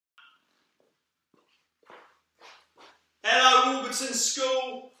Warburton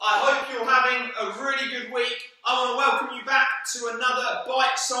School. I hope you're having a really good week. I want to welcome you back to another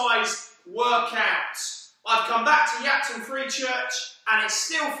bite-sized workout. I've come back to Yapton Free Church and it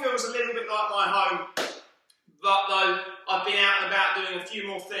still feels a little bit like my home, but though I've been out and about doing a few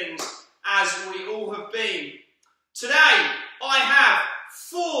more things, as we all have been. Today I have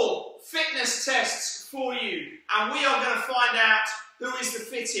 4 fitness tests for you, and we are going to find out who is the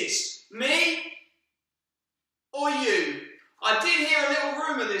fittest, me or you. I did hear a little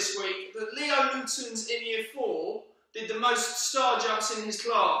rumour this week that Leo Luton's in Year 4 did the most star jumps in his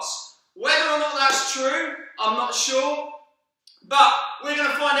class. Whether or not that's true, I'm not sure, but we're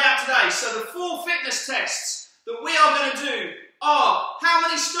going to find out today. So the 4 fitness tests that we are going to do are: how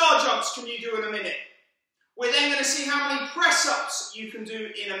many star jumps can you do in a minute? We're then going to see how many press-ups you can do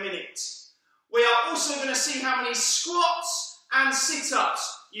in a minute. We are also going to see how many squats and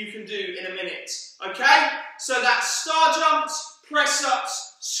sit-ups you can do in a minute. Okay? So that's star jumps,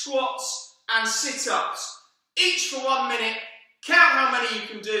 press-ups, squats and sit-ups. Each for 1 minute. Count how many you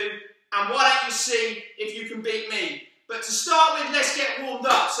can do, and why don't you see if you can beat me. But to start with, let's get warmed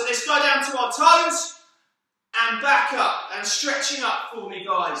up. So let's go down to our toes and back up and stretching up for me,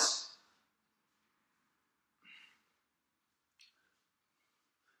 guys.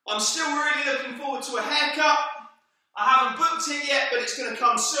 I'm still really looking forward to a haircut. I haven't booked it yet, but it's going to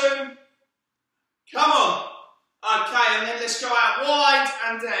come soon. Come on. Okay, and then let's go out wide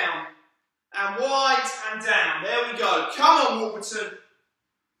and down. And wide and down. There we go. Come on, Warburton.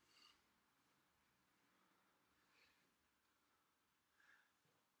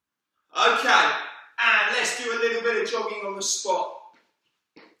 Okay, and let's do a little bit of jogging on the spot,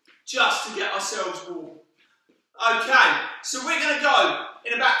 just to get ourselves warm. Okay, so we're going to go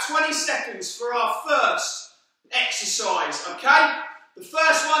in about 20 seconds for our first exercise, okay? The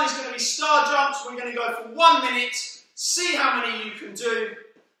first one is going to be star jumps. We're going to go for 1 minute, see how many you can do,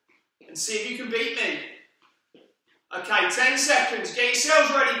 and see if you can beat me. Okay, 10 seconds. Get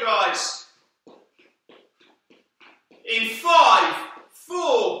yourselves ready, guys. In 5,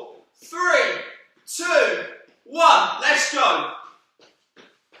 4, 3, 2, 1. Let's go.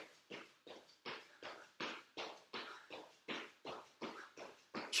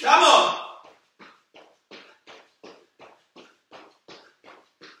 Come on.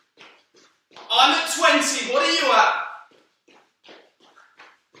 I'm at 20. What are you at?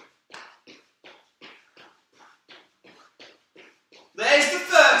 There's the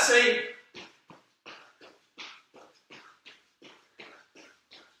 30.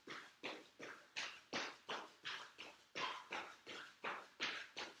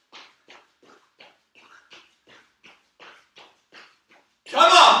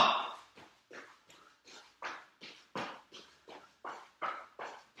 Come on!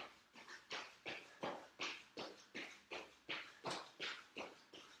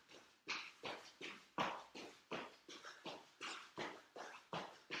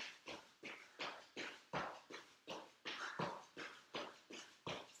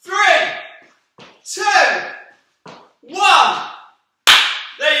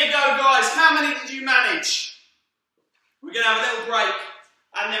 There you go, guys. How many did you manage? We're going to have a little break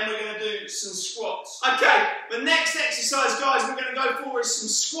and then we're going to do some squats. Okay, the next exercise, guys, we're going to go for is some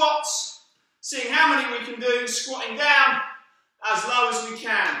squats. Seeing how many we can do, squatting down as low as we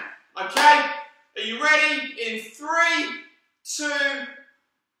can. Okay, are you ready? In 3, 2,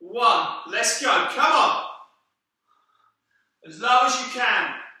 1. Let's go. Come on. As low as you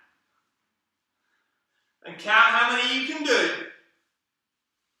can. And count how many you can do.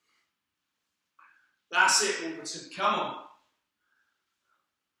 That's it, Warburton. Come on.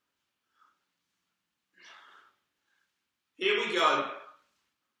 Here we go.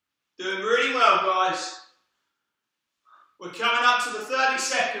 Doing really well, guys. We're coming up to the 30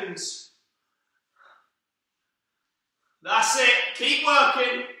 seconds. That's it. Keep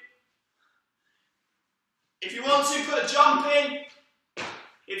working. If you want to, put a jump in.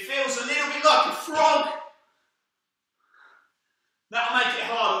 It feels a little bit like a frog. That'll make it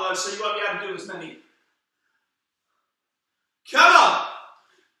harder though, so you won't be able to do as many. Come on.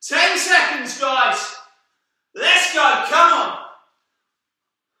 10 seconds, guys. Let's go. Come on.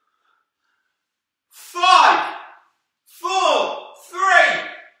 5, 4, 3,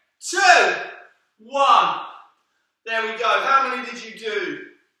 2, 1. There we go. How many did you do?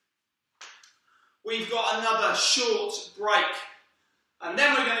 We've got another short break. And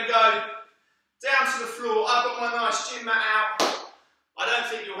then we're going to go down to the floor. I've got my nice gym mat out. I don't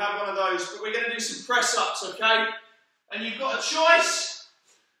think you'll have one of those, but we're going to do some press-ups, okay? And you've got a choice.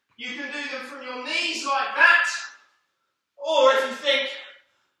 You can do them from your knees like that, or if you think,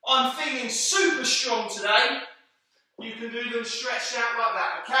 I'm feeling super strong today, you can do them stretched out like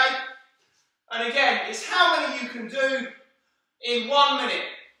that, okay? And again, it's how many you can do in 1 minute.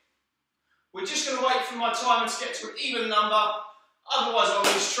 We're just going to wait for my timer to get to an even number, otherwise I'll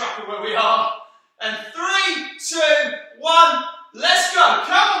lose track of where we are. And 3, 2, 1, let's go.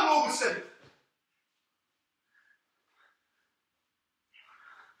 Come on, Warburton.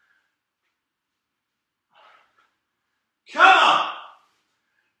 Come on.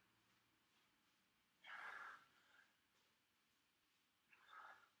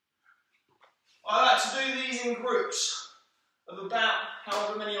 I like to do these in groups of about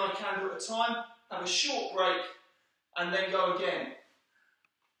however many I can do at a time. Have a short break and then go again.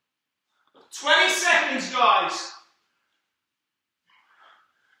 20 seconds, guys.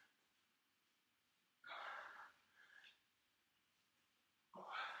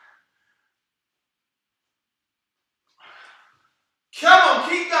 Come on,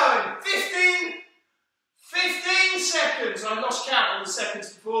 keep going. 15 seconds. I lost count on the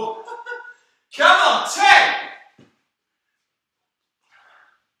seconds before. Come on, 10.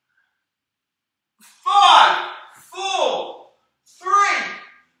 5, 4, 3,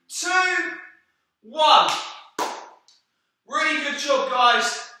 2, 1. Really good job,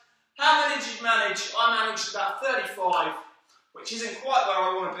 guys. How many did you manage? I managed about 35, which isn't quite where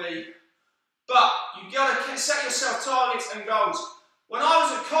I want to be. But you've got to set yourself targets and goals. When I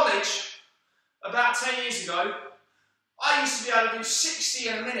was at college, about 10 years ago, I used to be able to do 60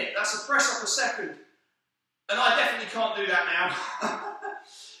 in a minute. That's a press up a second. And I definitely can't do that now.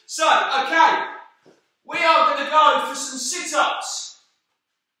 So, okay. We are going to go for some sit-ups.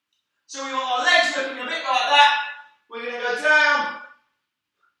 So we want our legs looking a bit like that. We're going to go down.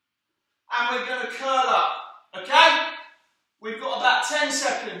 And we're going to curl up. Okay? We've got about 10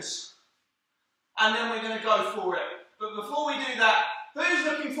 seconds. And then we're going to go for it. But before we do that, who's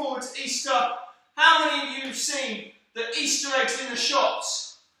looking forward to Easter? How many of you have seen the Easter eggs in the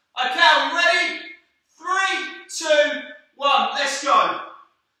shops? Okay, are we ready? 3, 2, 1, let's go.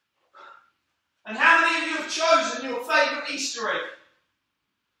 And how many of you have chosen your favourite Easter egg?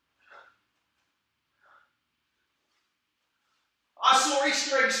 I saw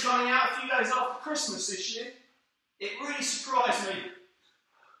Easter eggs coming out a few days after Christmas this year. It really surprised me.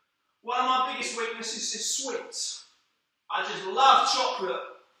 One of my biggest weaknesses is sweets. I just love chocolate.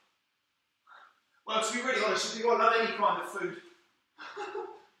 Well, to be really honest with you, I love any kind of food.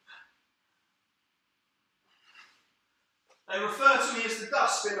 They refer to me as the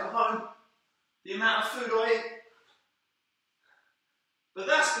dustbin at home, the amount of food I eat. But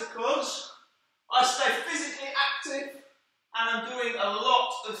that's because I stay physically active and I'm doing a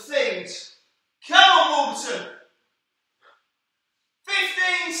lot of things. Come on, Warburton.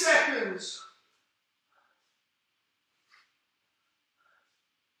 15 seconds.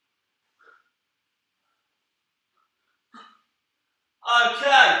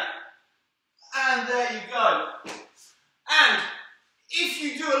 Okay, and there you go. And if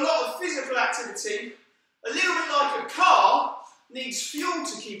you do a lot of physical activity, a little bit like a car needs fuel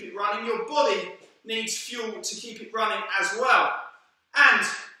to keep it running, your body needs fuel to keep it running as well. And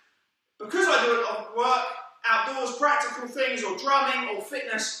because I do a lot of work, outdoors, practical things, or drumming, or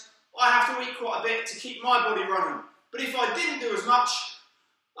fitness, I have to eat quite a bit to keep my body running. But if I didn't do as much,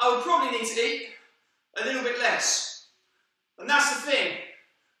 I would probably need to eat a little bit less. And that's the thing.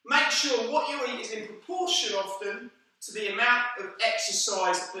 Make sure what you eat is in proportion often to the amount of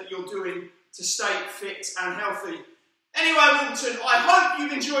exercise that you're doing to stay fit and healthy. Anyway, Warburton, I hope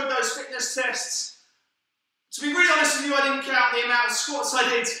you've enjoyed those fitness tests. To be really honest with you, I didn't count the amount of squats I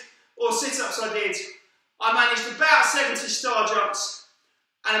did or sit-ups I did. I managed about 70 star jumps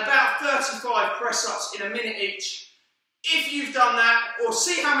and about 35 press-ups in a minute each. If you've done that, or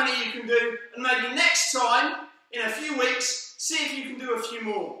see how many you can do, and maybe next time, in a few weeks, see if you can do a few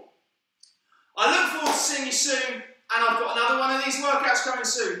more. I look forward to seeing you soon, and I've got another one of these workouts coming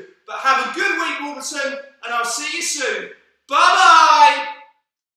soon. But have a good week, Warburton, and I'll see you soon. Bye-bye!